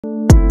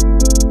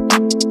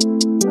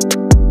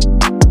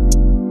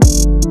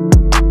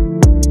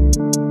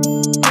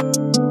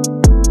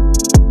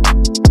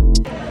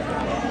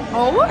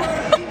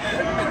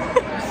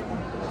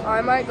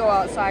might go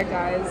outside,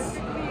 guys.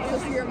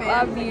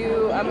 Love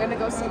you. I'm gonna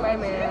go see my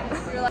man.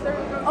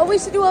 Oh, we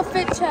should do a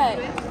fit check.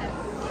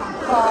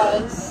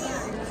 Pause.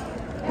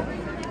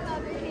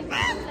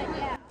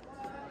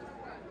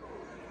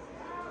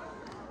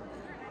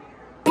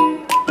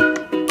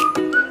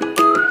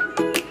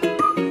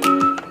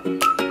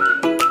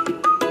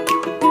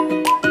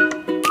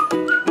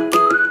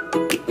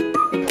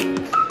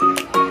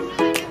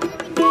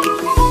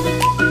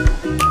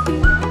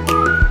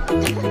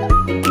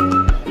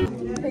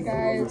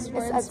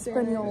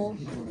 Español.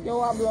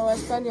 Yo hablo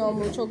español.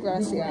 Mucho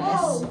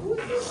gracias.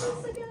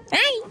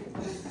 Hey!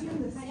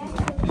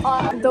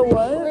 The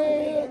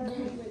what?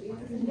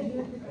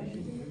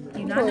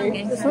 You not know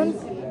This one?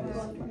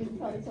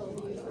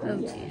 Oh,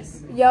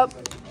 jeez. Yep.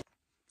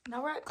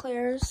 Now we're at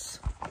Claire's.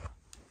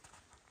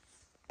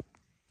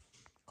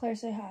 Claire,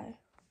 say hi.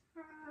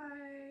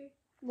 Hi.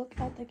 Look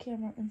at the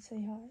camera and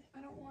say hi.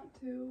 I don't want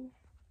to.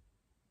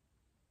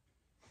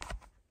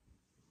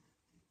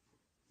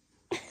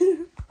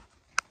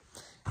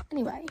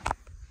 Anyway.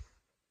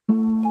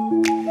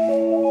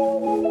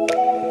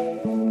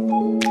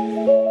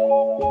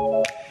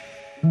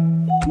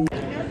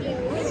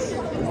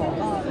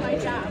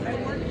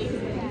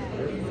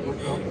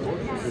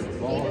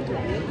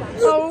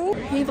 So,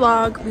 hey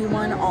vlog, we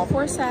won all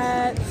 4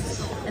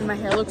 sets, and my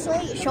hair looks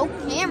Wait, show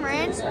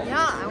Cameron.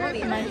 Yeah, I want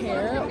to. my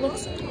hair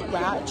looks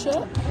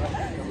ratchet.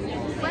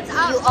 What's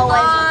up, You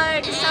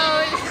vlog?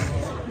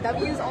 So,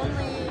 W's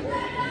only.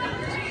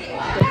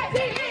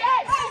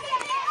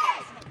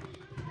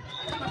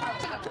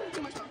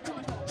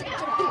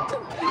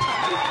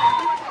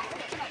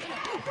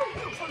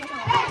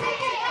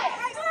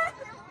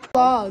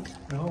 Vlog.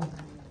 No.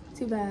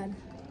 Too bad.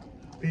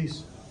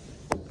 Peace.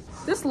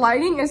 This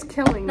lighting is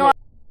killing me. No,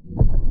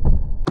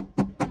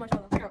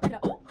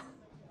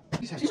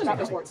 She should not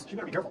play sports. She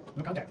better be careful.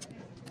 No contact.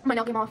 my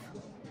nail came off.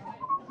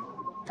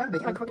 Try to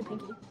make My crooked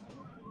pinky.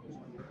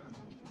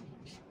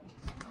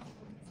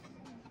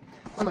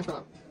 One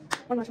marshmallow.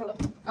 One marshmallow.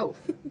 Oh.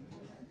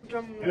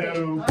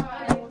 Hello.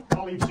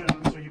 I'll leave soon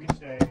so you can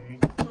stay. I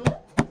He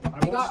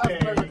won't got stay.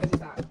 a burger because he's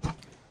fat.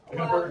 I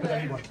got a burger because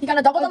I need one. He got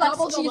a double A deluxe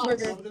double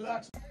deluxe. cheeseburger.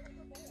 Relax.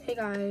 Hey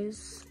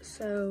guys,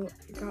 so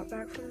I got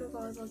back from the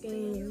volleyball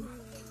game.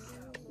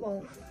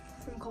 Well,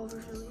 from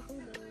Culver's really.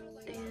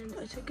 And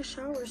I took a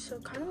shower, so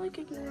kind of like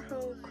ignore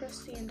how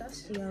crusty and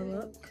dusty I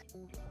look.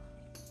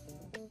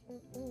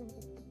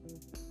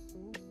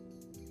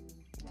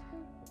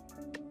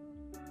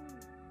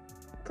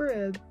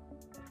 Crib.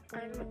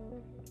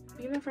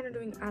 Me and my friend are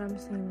doing Adam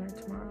Sandler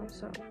tomorrow,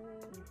 so.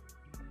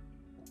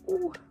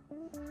 Ooh.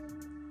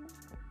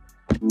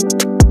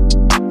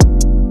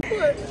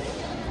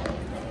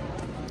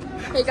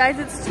 Hey guys,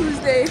 it's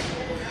Tuesday.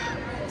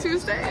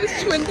 Tuesday is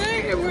twin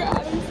day, and we're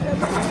Adam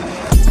Sandler.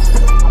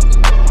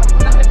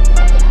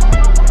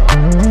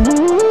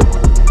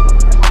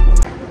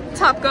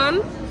 Top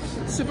Gun.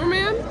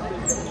 Superman.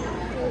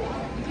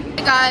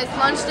 Hey guys,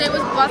 lunch day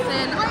was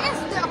bussin'. What is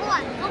that? Hold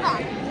on, go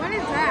back. What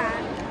is that?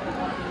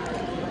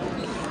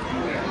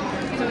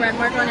 Is a red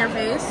mark on your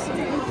face?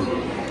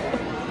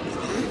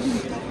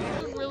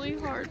 It's a really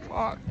hard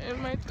walk, and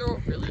my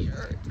throat really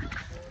hurts,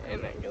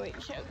 and I really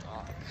can't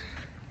talk.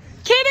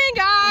 Kidding,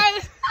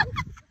 guys!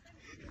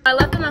 I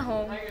left them at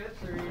home.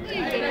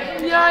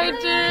 Yeah, I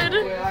did.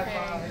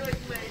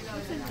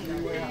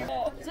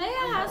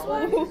 Zaya has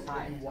one.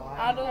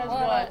 Out of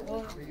what?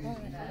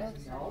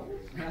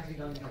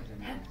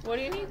 What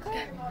do you need?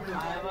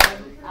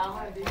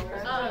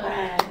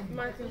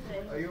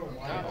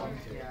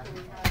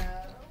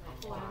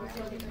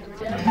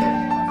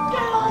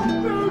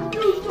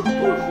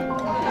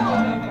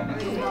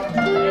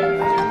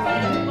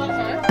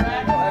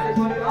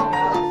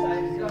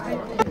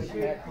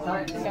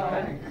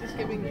 Marketing. Just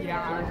giving yeah.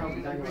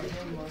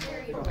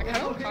 I kind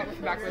of look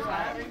backwards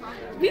hat.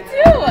 Me too!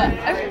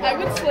 I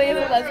would slay the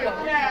lesbian.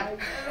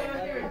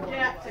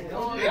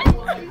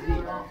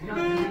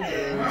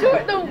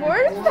 Dude, the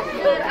worst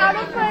thing out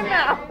of my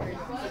mouth.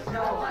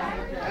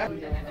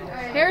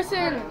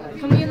 Harrison,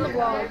 come be in the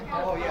vlog.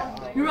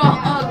 You're all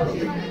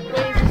ugly. Wait,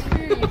 is this for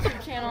your YouTube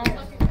channel?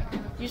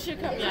 You should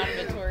cut me out of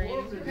it, Tori.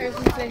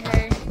 Harrison, say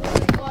hey.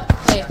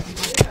 Hey.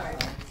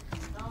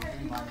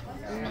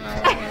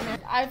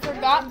 I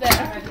forgot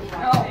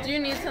that. Do you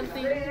need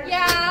something?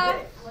 Yeah.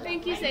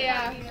 Thank you,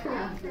 Saya.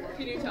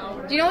 Can you tell?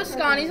 Do you know what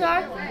sconies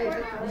are?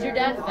 Is your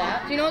dad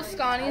fat? Do you know what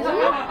sconies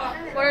are?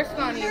 What are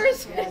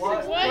sconies?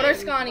 What are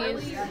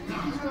sconies?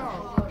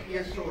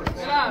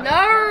 No.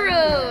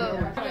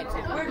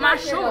 My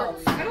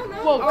shorts. I don't know.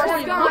 Whoa,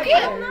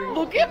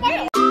 look at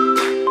my.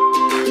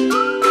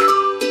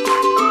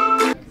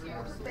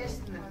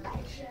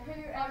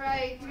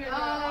 Alright,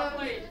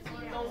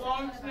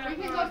 we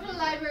can go to the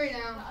library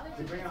now.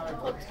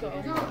 Let's go.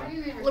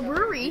 The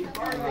brewery. He's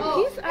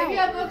out.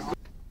 Thank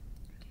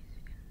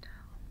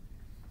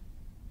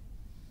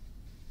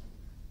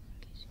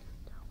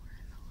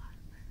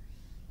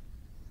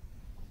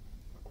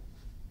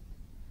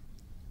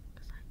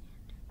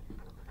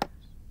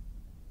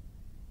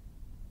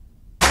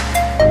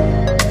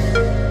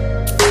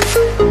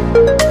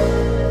you.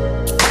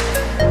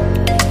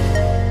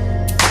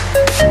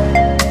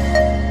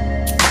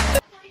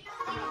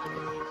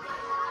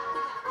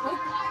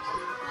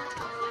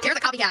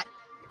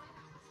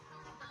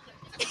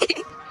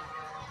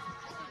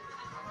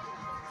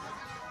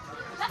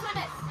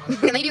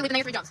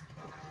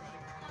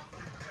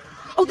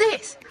 Oh,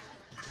 this.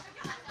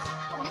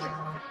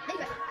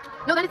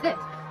 No, that is this.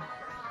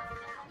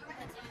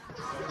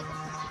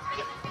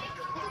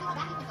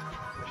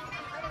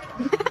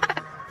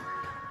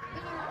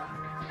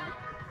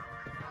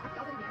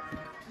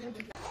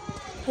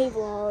 Hey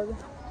vlog.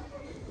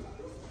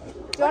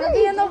 Do you want to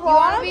be in the vlog? You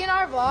want to be in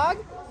our vlog?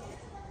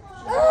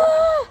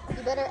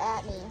 You better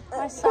at me.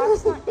 My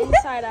sock's not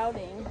inside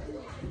outing.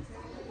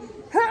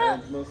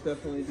 Most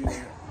definitely do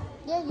that.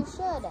 Yeah, you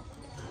should.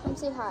 Come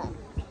say hi.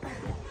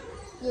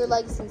 Your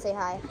legs can say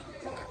hi.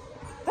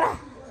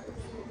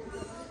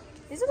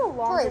 These are the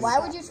longest. Tori, why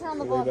would you turn on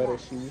the Way vlog? better now?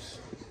 shoes.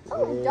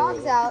 Oh,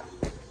 dog's out.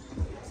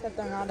 Except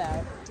they're not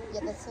out.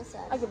 Yeah, that's so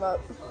sad. I give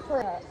up.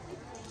 Tori.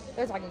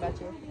 They're talking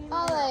about you.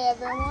 All I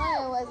ever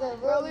wanted was a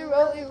rolly,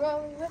 rolly,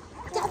 rolly.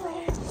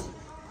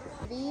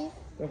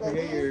 Don't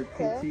forget your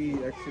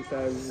PT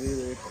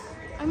exercises either.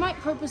 I might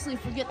purposely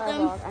forget Our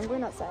them. vlog. I'm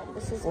going outside.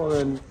 This is. Well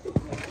then,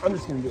 I'm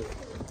just gonna do it.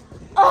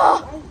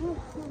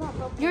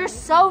 You're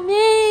so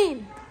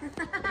mean!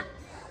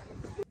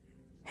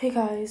 Hey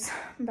guys,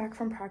 I'm back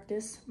from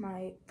practice.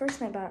 My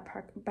first night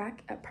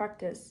back at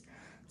practice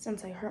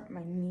since I hurt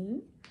my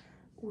knee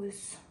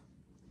was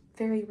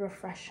very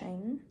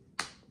refreshing.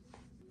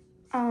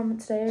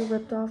 Today I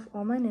ripped off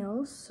all my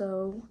nails,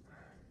 so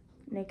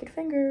naked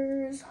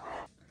fingers.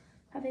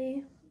 Have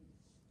a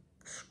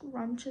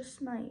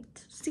scrumptious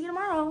night. See you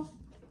tomorrow.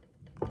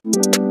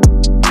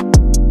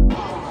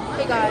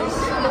 Hey guys,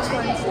 it's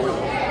Wednesday.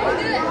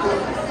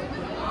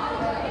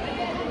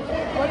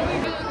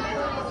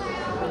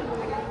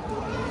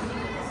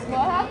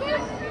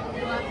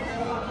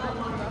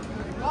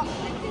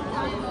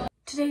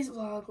 Today's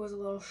vlog was a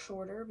little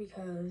shorter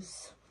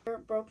because I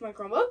broke my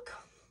Chromebook,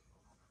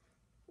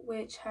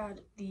 which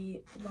had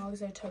the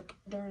vlogs I took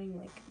during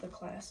like the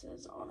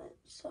classes on it,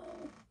 so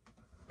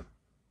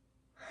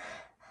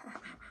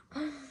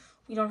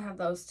we don't have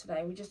those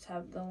today. We just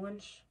have the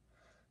lunch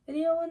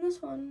video and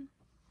this one.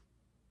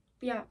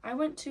 But yeah, I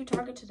went to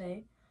Target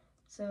today,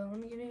 so let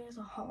me give you guys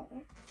a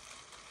haul.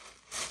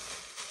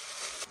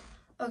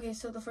 Okay,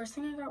 so the first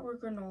thing I got were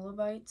granola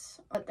bites,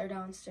 but they're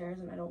downstairs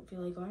and I don't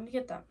feel like going to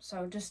get them.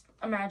 So just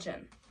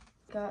imagine.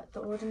 Got the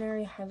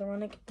Ordinary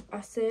Hyaluronic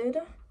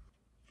Acid.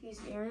 These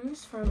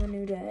earrings from A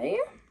New Day.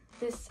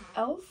 This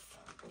e.l.f.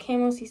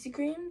 Camo CC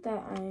cream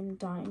that I'm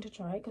dying to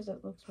try because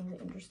it looks really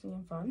interesting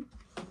and fun.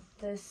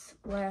 This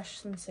Lash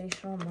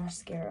Sensational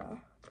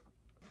Mascara.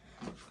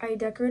 I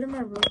decorated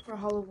my room for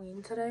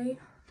Halloween today.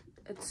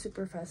 It's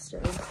super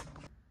festive.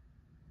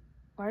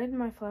 Why did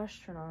my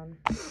flash turn on?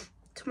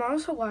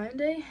 Tomorrow's Hawaiian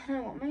Day, and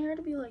I want my hair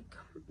to be like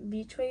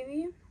beach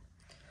wavy.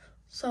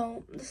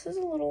 So this is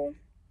a little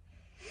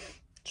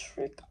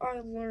trick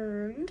I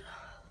learned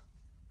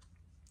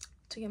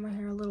to get my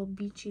hair a little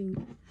beachy.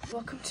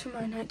 Welcome to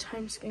my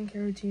nighttime skincare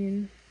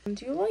routine.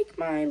 Do you like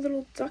my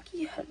little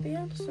ducky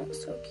headband? Isn't that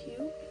so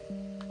cute?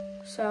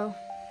 So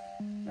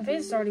my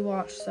face is already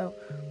washed, so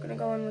I'm gonna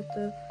go in with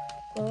the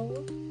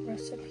Glow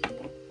Recipe.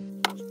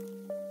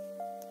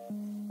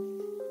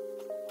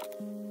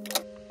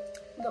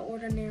 The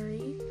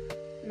Ordinary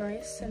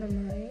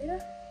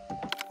Niacinamide.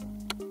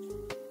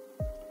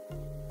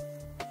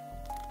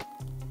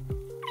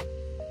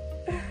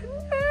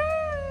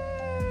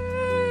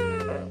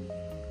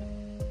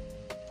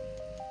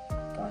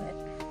 Got it.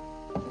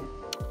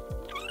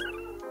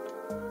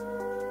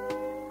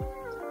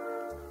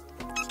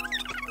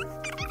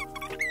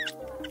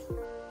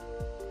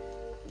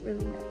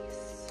 Really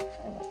nice.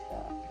 I like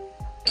that.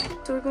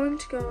 So we're going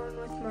to go in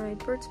with my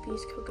Burt's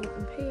Bees Coconut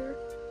and Pear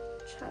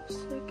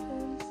chapstick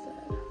instead.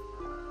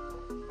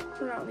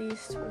 For not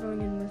least, we're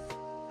going in with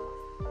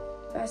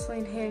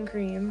Vaseline hand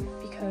cream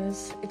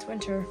because it's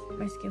winter.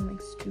 My skin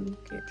likes to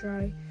get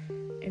dry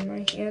and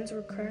my hands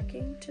were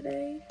cracking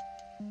today.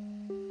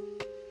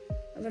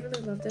 I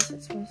literally love this.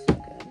 It smells so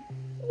good.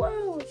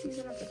 Whoa, these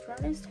are not the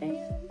driest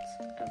hands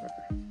ever.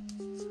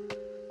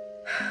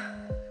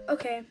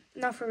 Okay,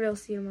 not for real.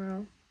 See you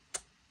tomorrow.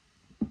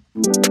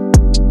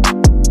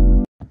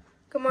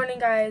 Good morning,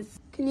 guys.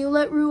 Can you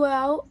let Rue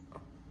out?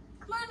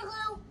 Come on,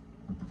 Lou.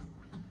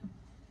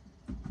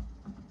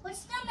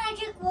 What's the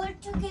magic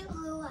word to get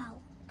Lou out?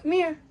 Come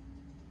here.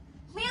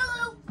 Come here,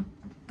 Lou.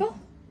 Go.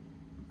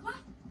 Come on.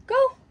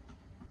 Go.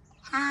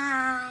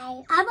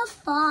 Hi, I'm a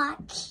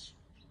fox.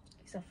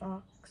 He's a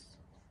fox.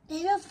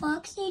 There's a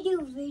fox they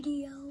do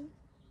video.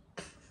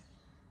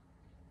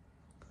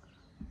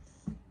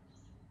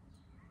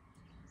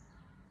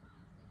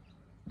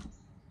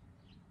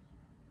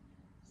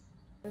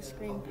 The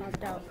screen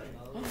popped out.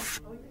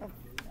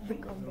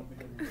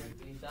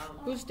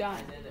 Who's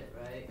done?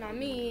 Not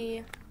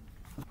me.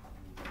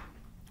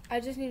 I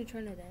just need to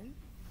turn it in.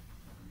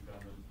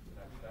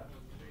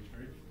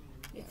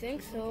 You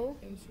think so?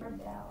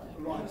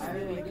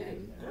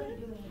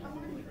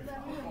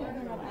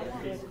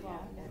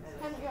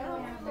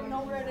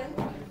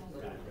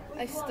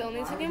 I still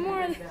need to get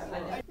more.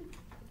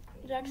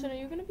 Jackson, are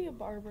you gonna be a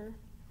barber?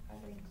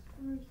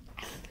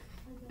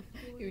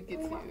 You would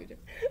get sued.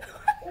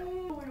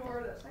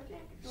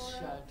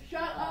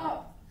 Shut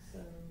up.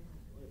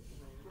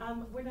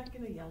 We're not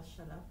gonna yell,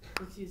 shut up.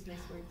 Let's use nice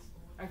words.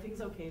 Are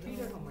things okay? These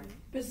are homework.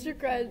 Mr.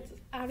 Krebs,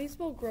 how do you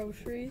spell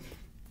groceries?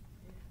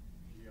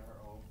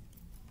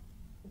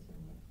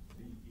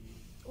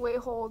 Wait,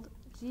 hold.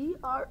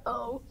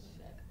 G-R-O-C-E-C-E-R-Y.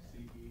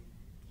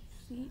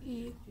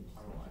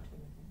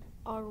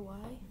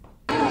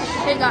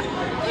 Hey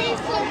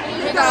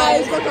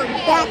guys, welcome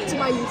back to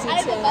my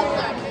YouTube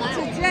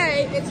channel.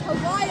 Today it's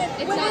Hawaiian.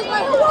 Where's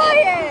my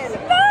Hawaiian?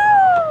 No!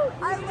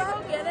 I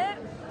love get it.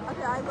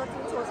 Okay, I love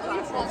you towards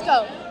class. Let's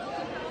go.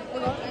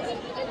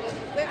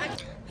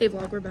 Hey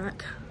vlog, we're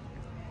back.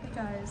 Hey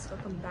guys,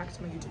 welcome back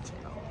to my YouTube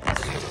channel.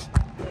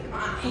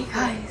 Hey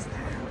guys,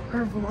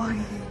 we're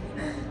vlogging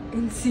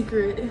in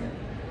secret.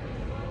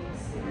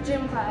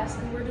 Gym class,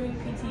 and we're doing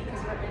PT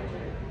because we're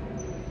injured.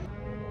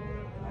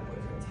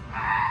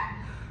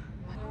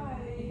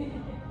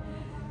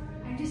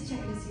 I'm just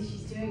checking to see if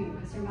she's doing it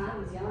because her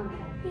mom was yelling at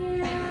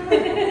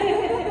her.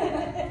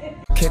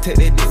 Can't take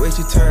that dick, wait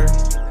your turn.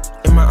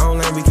 In my own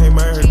lane, we can't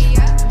merge.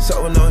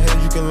 So with no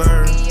head, you can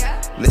learn.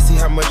 Let's see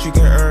how much you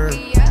can earn.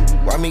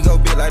 Why me go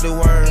big like the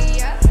worm?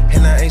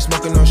 And I ain't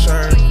smoking no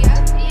shirt.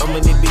 I'm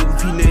in the beat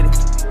with P-Litty.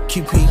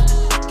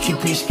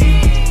 QP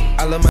ski.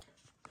 I love my.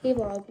 Hey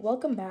vlog,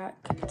 welcome back.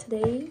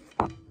 Today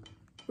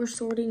we're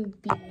sorting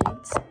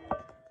beads.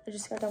 I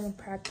just got done with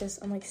practice.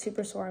 I'm like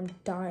super sore, I'm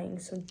dying,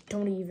 so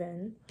don't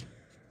even.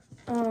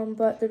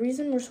 But the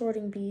reason we're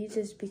sorting beads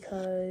is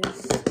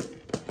because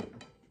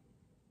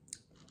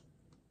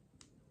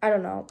I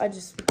don't know, I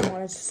just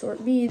wanted to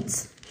sort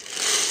beads.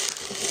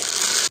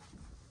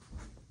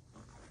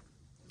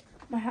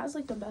 My hat's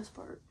like the best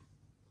part.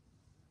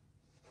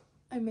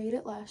 I made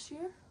it last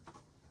year.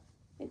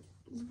 It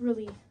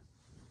really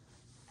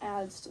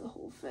adds to the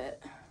whole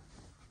fit.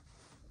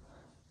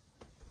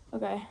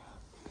 Okay.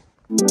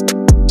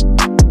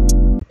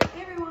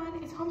 Hey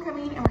everyone, it's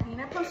homecoming and we're hanging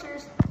up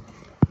posters.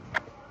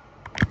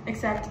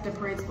 Except the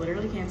parade's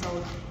literally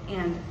canceled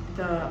and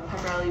the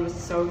pep rally was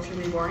so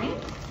extremely boring.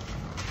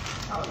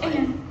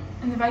 And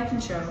in the Viking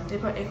show, they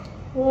put a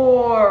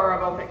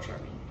horrible picture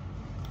of me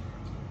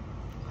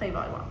playing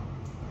volleyball.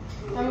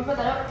 I'm gonna put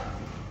that up.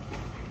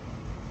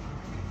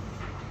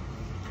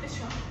 It's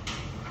shot.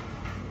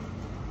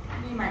 I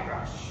need my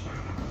brush.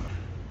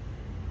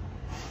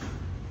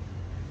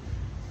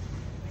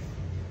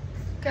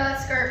 Okay,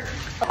 let's skirt.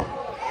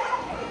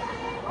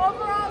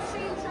 Overall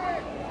scene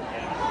shirt.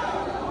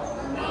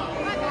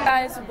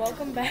 Guys,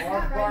 welcome back.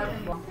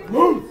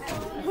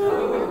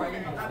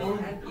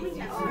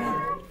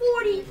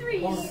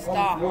 43.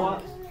 Stop.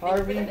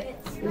 Harvey,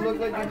 you look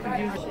like you could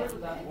use it.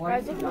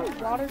 Guys, look at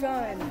my water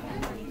gun.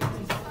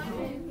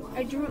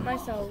 I drew it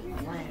myself.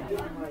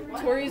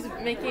 Tori's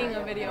making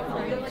a video for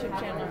her YouTube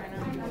channel right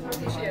now.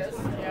 She is.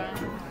 Yeah.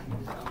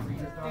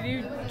 Did you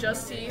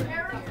just see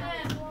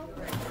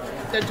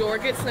the door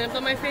get slammed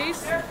on my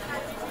face?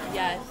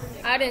 Yes.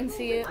 I didn't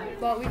see it,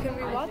 but we can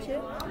rewatch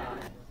it.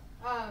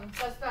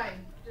 That's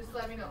fine. Just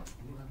let me know.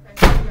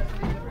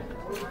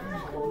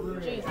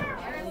 Jeez.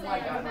 Oh my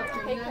god.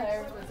 Hey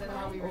Claire was in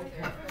while we were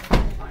there.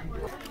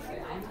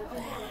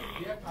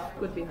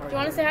 Would be hard. Do you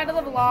want to say hi to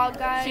the vlog,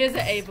 guys? She has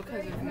an A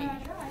because of me.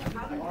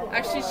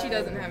 Actually, she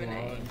doesn't have an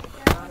A.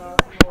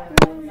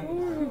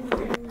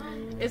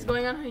 It's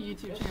going on her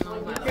YouTube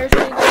channel. But Here's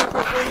what you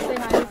say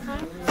hi this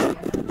time.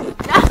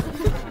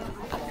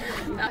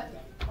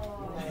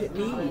 Hit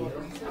me.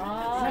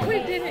 no,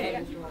 it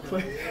didn't.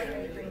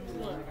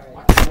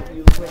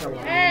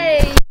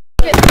 Hey!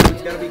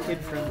 It's gotta be kid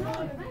friendly.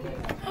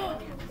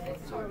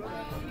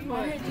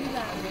 Why did you do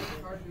that?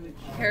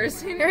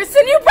 Harrison, you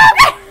broke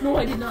it! No,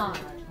 I did not.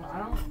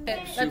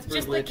 That's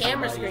just the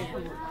camera screen.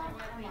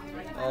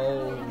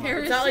 Oh.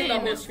 Harrison, it's not like the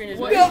whole screen is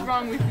what is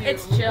wrong with you?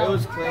 It's chill. It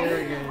was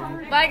Claire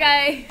again. Bye,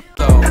 guys.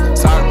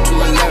 Talk to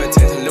 11,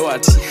 take the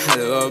loyalty.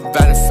 Hello,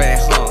 about a fan,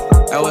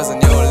 huh? That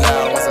wasn't your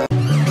loud.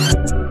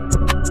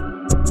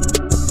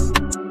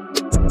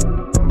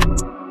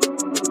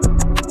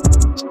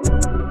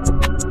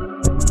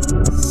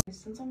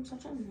 Since I'm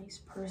such a nice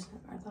person,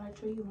 I thought I'd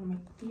show you one of my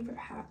favorite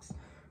hacks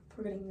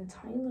for getting the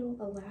tiny little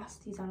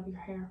elasties out of your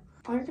hair.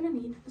 All you're gonna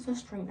need is a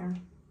straightener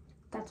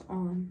that's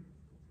on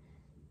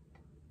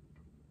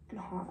and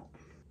hot.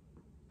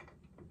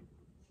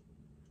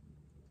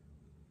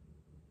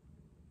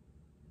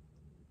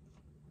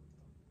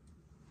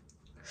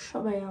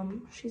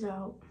 Shabam, she's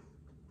out.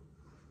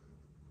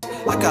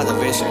 I got the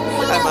vision,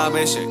 like my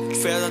mission,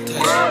 feel the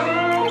tension.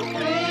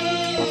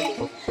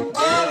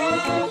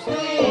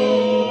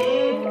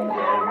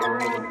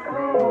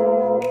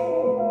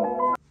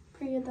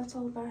 That's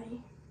all.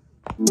 Bye.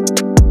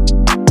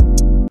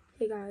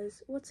 Hey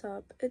guys, what's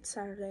up? It's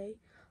Saturday.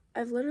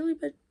 I've literally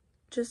been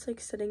just like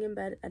sitting in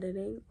bed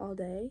editing all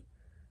day.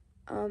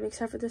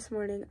 Except for this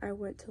morning, I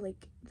went to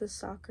like the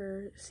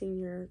soccer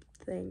senior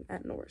thing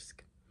at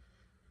Norsk.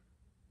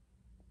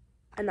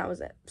 And that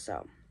was it.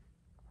 So,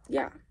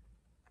 yeah.